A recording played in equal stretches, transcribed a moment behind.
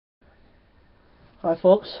Hi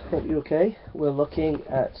folks, hope you're okay. We're looking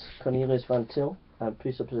at Cornelius Van Til and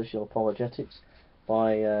Presuppositional Apologetics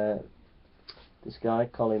by this guy,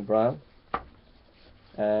 Colin Brown,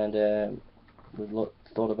 and we've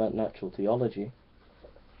thought about natural theology.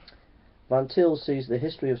 Van Til sees the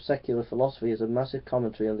history of secular philosophy as a massive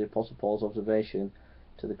commentary on the Apostle Paul's observation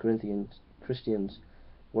to the Corinthian Christians.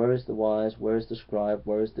 Where is the wise, where is the scribe,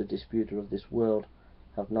 where is the disputer of this world?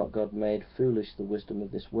 Have not God made foolish the wisdom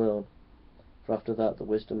of this world? For after that the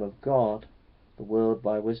wisdom of God, the world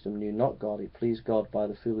by wisdom knew not God. It pleased God by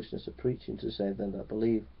the foolishness of preaching to save them that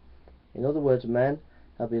believe. In other words, men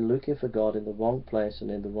have been looking for God in the wrong place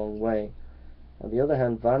and in the wrong way. On the other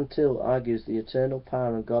hand, Van Til argues the eternal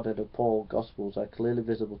power and Godhead of Paul's Gospels are clearly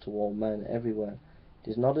visible to all men everywhere.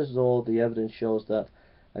 It is not as though the evidence shows that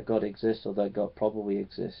a God exists or that God probably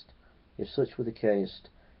exists. If such were the case,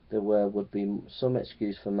 there would be some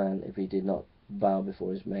excuse for man if he did not bow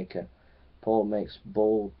before his Maker. Paul makes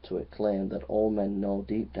bold to claim that all men know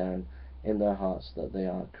deep down in their hearts that they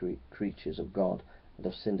are creatures of God and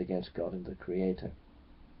have sinned against God and the Creator.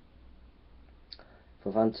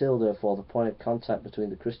 For Van Til, therefore, the point of contact between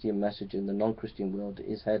the Christian message and the non-Christian world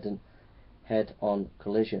is head-on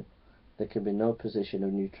collision. There can be no position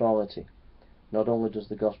of neutrality. Not only does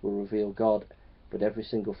the Gospel reveal God, but every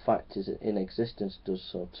single fact in existence does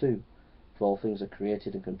so too. For all things are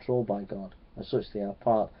created and controlled by God. As such, they are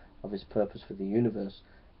part of his purpose for the universe,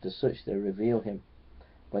 and as such they reveal him.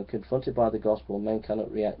 When confronted by the gospel, men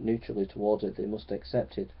cannot react neutrally towards it. They must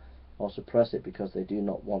accept it or suppress it because they do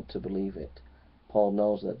not want to believe it. Paul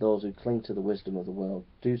knows that those who cling to the wisdom of the world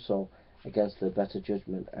do so against their better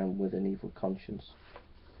judgment and with an evil conscience.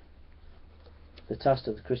 The task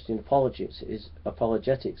of the Christian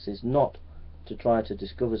apologetics is not to try to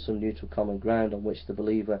discover some neutral common ground on which the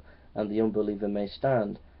believer and the unbeliever may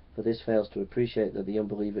stand, for this fails to appreciate that the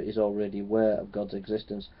unbeliever is already aware of God's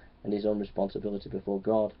existence and his own responsibility before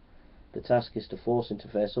God. The task is to force him to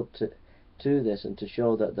face up to this and to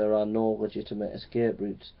show that there are no legitimate escape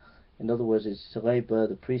routes. In other words, it is to lay bare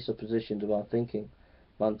the presuppositions of our thinking.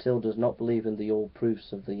 Van Til does not believe in the old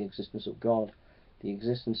proofs of the existence of God. The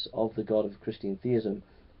existence of the God of Christian theism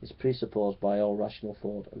is presupposed by all rational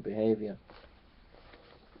thought and behaviour.